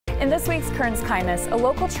In this week's Kern's Kindness, a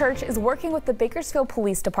local church is working with the Bakersfield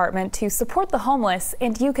Police Department to support the homeless,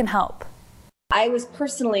 and you can help. I was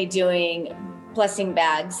personally doing blessing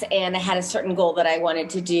bags, and I had a certain goal that I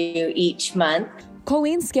wanted to do each month.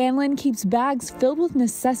 Colleen Scanlon keeps bags filled with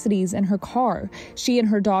necessities in her car. She and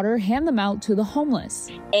her daughter hand them out to the homeless.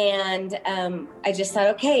 And I just thought,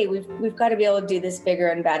 okay, we've got to be able to do this bigger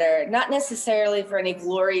and better. Not necessarily for any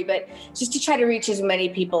glory, but just to try to reach as many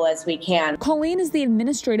people as we can. Colleen is the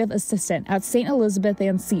administrative assistant at St. Elizabeth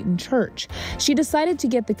and Seton Church. She decided to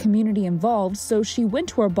get the community involved, so she went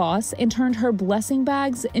to her boss and turned her blessing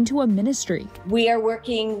bags into a ministry. We are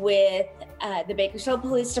working with the Bakersfield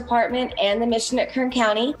Police Department and the mission at Kern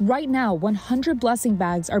County. Right now, 100 blessing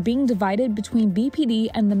bags are being divided between BPD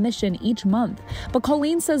and the mission each month. But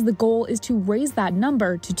Colleen says the goal is to raise that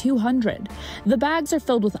number to 200. The bags are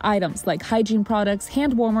filled with items like hygiene products,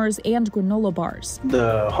 hand warmers, and granola bars.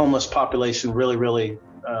 The homeless population really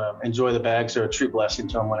enjoy the bags. They're a true blessing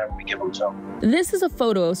to them whenever we give them to them. This is a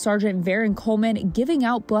photo of Sergeant Varen Coleman giving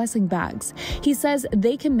out blessing bags. He says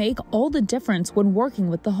they can make all the difference when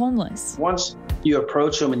working with the homeless. Once you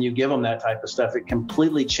approach them and you give them that type of stuff, it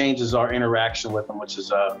completely changes our interaction with them, which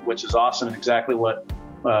is awesome and exactly what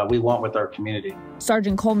we want with our community.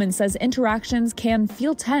 Sergeant Coleman says interactions can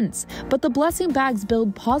feel tense, but the blessing bags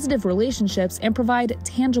build positive relationships and provide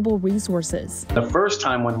tangible resources. The first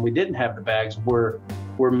time when we didn't have the bags, we're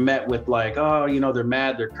met with like, oh, you know, they're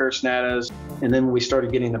mad, they're cursing at us. And then when we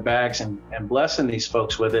started getting the bags and blessing these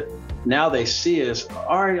folks with it, now they see us,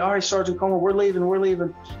 all right, Sergeant Coleman, we're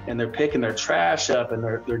leaving. And they're picking their trash up and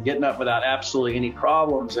they're getting up without absolutely any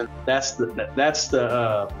problems. And that's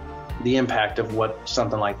the impact of what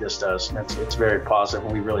something like this does. It's very positive,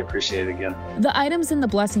 and we really appreciate it again. The items in the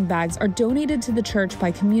blessing bags are donated to the church by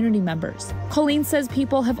community members. Colleen says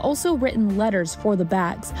people have also written letters for the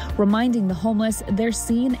bags, reminding the homeless they're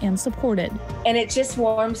seen and supported. And it just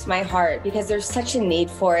warms my heart because there's such a need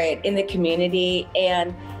for it in the community,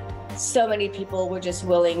 and so many people were just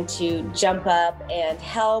willing to jump up and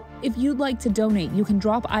help. If you'd like to donate, you can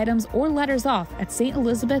drop items or letters off at St.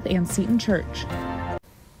 Elizabeth and Seton Church.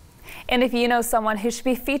 And if you know someone who should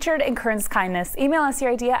be featured in Kern's Kindness, email us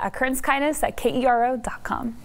your idea at kernskindness@kero.com.